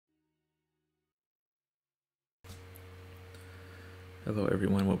Hello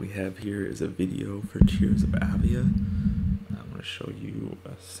everyone, what we have here is a video for Tears of Avia. I'm going to show you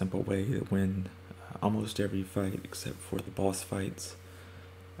a simple way to win almost every fight except for the boss fights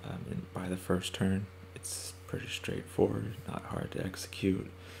by the first turn. It's pretty straightforward, not hard to execute.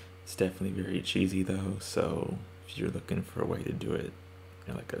 It's definitely very cheesy though, so if you're looking for a way to do it,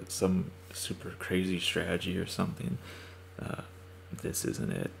 like some super crazy strategy or something, this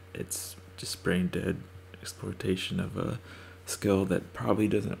isn't it. It's just brain dead exploitation of a skill that probably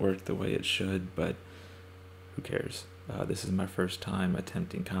doesn't work the way it should, but who cares? This is my first time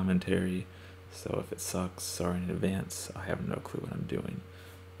attempting commentary, so if it sucks, sorry in advance. I have no clue what I'm doing.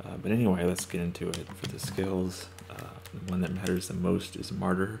 But anyway, let's get into it. For the skills, the one that matters the most is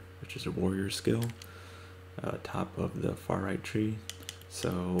Martyr, which is a warrior skill, top of the far right tree.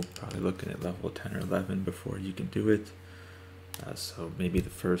 So probably looking at level 10 or 11 before you can do it. So maybe the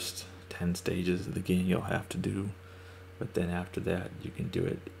first 10 stages of the game you'll have to do, but then after that you can do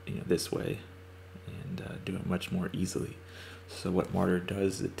it this way and do it much more easily. So what Martyr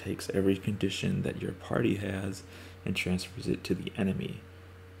does is it takes every condition that your party has and transfers it to the enemy.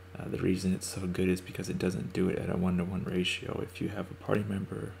 The reason it's so good is because it doesn't do it at a 1-to-1 ratio. If you have a party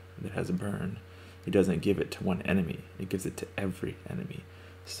member that has a burn, it doesn't give it to one enemy, it gives it to every enemy.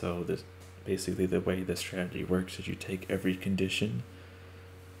 So this basically the way the strategy works is you take every condition,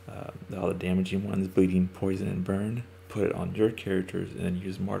 all the damaging ones, bleeding, poison, and burn, put it on your characters, and then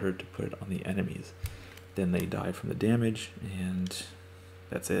use Martyr to put it on the enemies. Then they die from the damage, and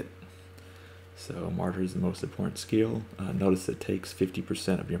that's it. So Martyr is the most important skill. Notice it takes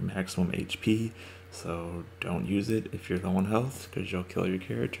 50% of your maximum HP, so don't use it if you're low on health, because you'll kill your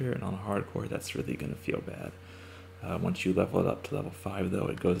character, and on hardcore that's really going to feel bad. Once you level it up to level 5 though,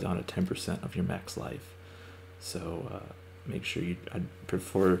 it goes down to 10% of your max life. So make sure I'd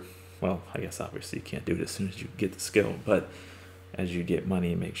prefer, well, I guess obviously you can't do it as soon as you get the skill, but as you get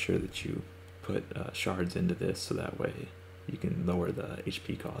money, make sure that you put shards into this so that way you can lower the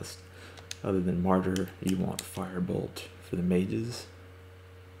HP cost. Other than Martyr, you want Firebolt for the mages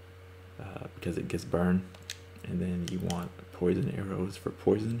because it gets burn, and then you want Poison Arrows for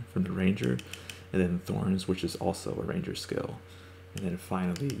poison from the ranger, and then Thorns, which is also a ranger skill. And then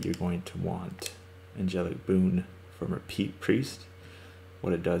finally you're going to want Angelic Boon from Repeat Priest.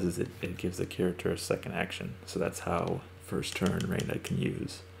 What it does is it gives the character a second action, so that's how first turn Reyna can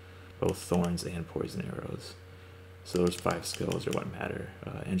use both Thorns and Poison Arrows. So those 5 skills are what matter.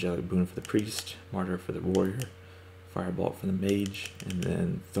 Angelic Boon for the Priest, Martyr for the Warrior, Firebolt for the Mage, and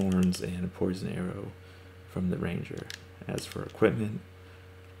then Thorns and Poison Arrow from the Ranger. As for equipment,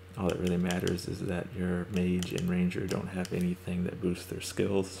 all that really matters is that your Mage and Ranger don't have anything that boosts their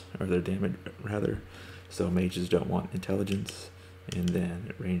skills, or their damage rather. So mages don't want intelligence, and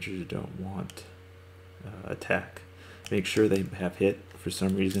then Rangers don't want attack. Make sure they have hit. For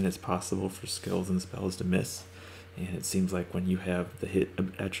some reason it's possible for skills and spells to miss, and it seems like when you have the hit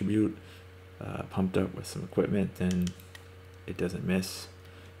attribute pumped up with some equipment, then it doesn't miss.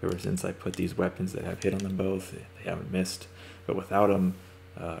 Ever since I put these weapons that have hit on them both, they haven't missed. But without them,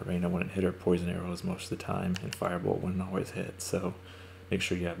 Reyna wouldn't hit her Poison Arrows most of the time, and Firebolt wouldn't always hit. So make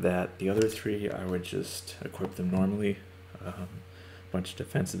sure you have that. The other 3, I would just equip them normally. Bunch of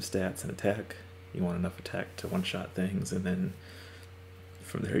defensive stats and attack. You want enough attack to one-shot things, and then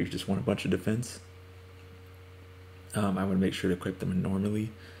from there you just want a bunch of defense. I would make sure to equip them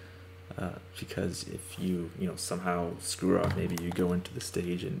normally, because if you somehow screw up, maybe you go into the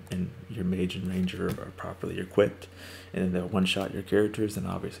stage and your Mage and Ranger are properly equipped, and then they'll one-shot your characters, and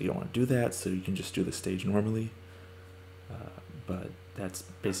obviously you don't want to do that, so you can just do the stage normally. But that's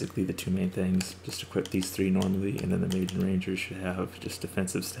basically the 2 main things. Just equip these 3 normally, and then the Mage and Ranger should have just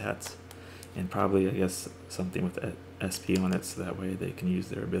defensive stats, and probably, I guess, something with SP on it, so that way they can use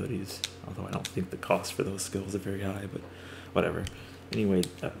their abilities, although I don't think the cost for those skills are very high, but whatever. Anyway,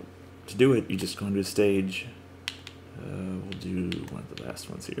 to do it, you just go into a stage. We'll do one of the last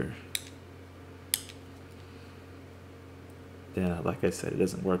ones here. Then, like I said, it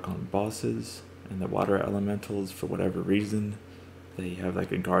doesn't work on bosses, and the water elementals, for whatever reason, they have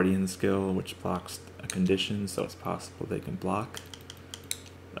like a guardian skill which blocks a condition, so it's possible they can block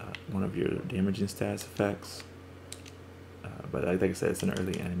one of your damaging status effects. But like I said, it's an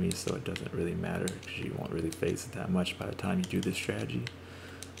early enemy, so it doesn't really matter because you won't really face it that much by the time you do this strategy.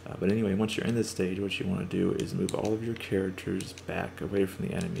 But anyway, once you're in this stage, what you want to do is move all of your characters back away from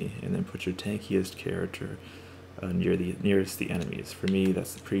the enemy, and then put your tankiest character nearest the enemies. For me,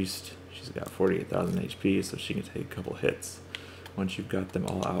 that's the Priest. She's got 48,000 HP, so she can take a couple hits. Once you've got them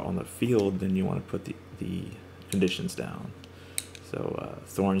all out on the field, then you want to put the conditions down. So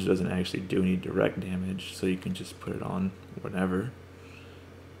Thorns doesn't actually do any direct damage, so you can just put it on whenever.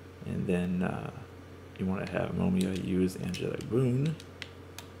 And then you want to have Momia use Angelic Boon.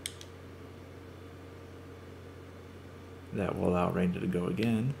 That will allow Ranger to go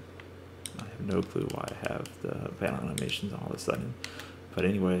again. I have no clue why I have the panel animations all of a sudden. But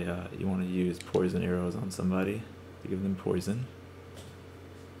anyway, you want to use poison arrows on somebody to give them poison.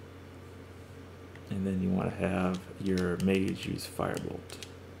 And then you want to have your mage use Firebolt.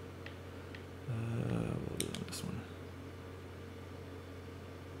 We'll do it on this one.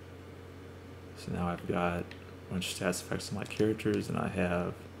 So now I've got a bunch of stats effects on my characters, and I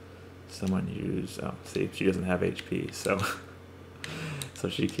have someone use, oh, see, she doesn't have HP, so so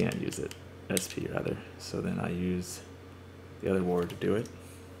she can't use it, SP rather. So then I use the other ward to do it.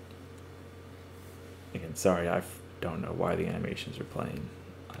 Again, sorry, I don't know why the animations are playing.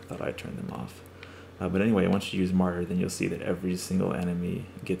 I thought I turned them off. But anyway, once you use Martyr, then you'll see that every single enemy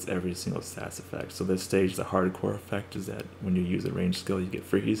gets every single stats effect. So this stage, the hardcore effect is that when you use a ranged skill, you get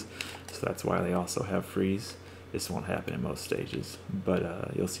freeze. So that's why they also have freeze. This won't happen in most stages,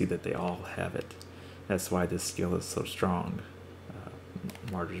 but you'll see that they all have it. That's why this skill is so strong.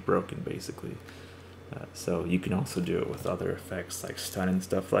 Martyr's broken, basically. So you can also do it with other effects like stun and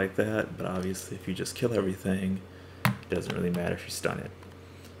stuff like that, but obviously if you just kill everything, it doesn't really matter if you stun it.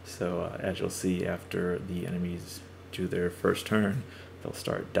 So as you'll see, after the enemies do their first turn, they'll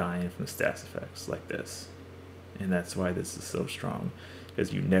start dying from the stats effects like this. And that's why this is so strong,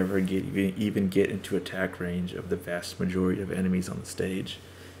 because you never even get into attack range of the vast majority of enemies on the stage,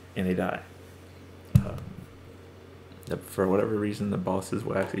 and they die. For whatever reason, the bosses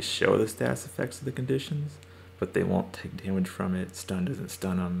will actually show the stats effects of the conditions, but they won't take damage from it. Stun doesn't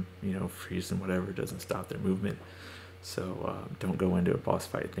stun them, you know, freeze and whatever doesn't stop their movement. So don't go into a boss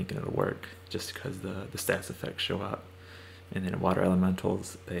fight thinking it'll work just because the stats effects show up. And then water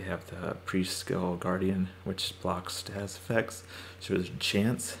elementals, they have the priest skill guardian, which blocks stats effects. So there's a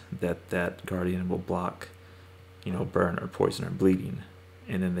chance that that guardian will block, you know, burn or poison or bleeding,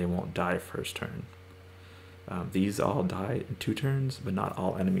 and then they won't die first turn. These all die in 2 turns, but not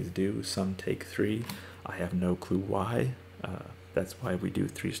all enemies do. Some take 3. I have no clue why. That's why we do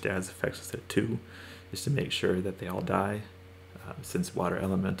 3 stats effects instead of 2, just to make sure that they all die. Since water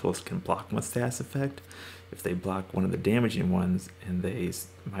elementals can block one stats effect, if they block one of the damaging ones and they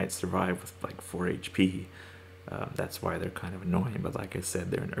might survive with like 4 HP, that's why they're kind of annoying. But like I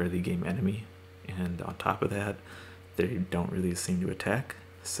said, they're an early game enemy, and on top of that, they don't really seem to attack.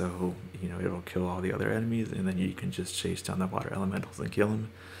 So, you know, it'll kill all the other enemies, and then you can just chase down the water elementals and kill them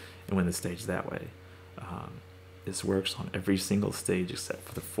and win the stage that way. This works on every single stage except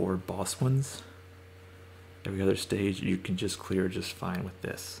for the 4 boss ones. Every other stage you can just clear just fine with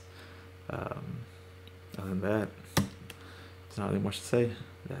this. Other than that, there's not really much to say.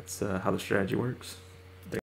 That's how the strategy works.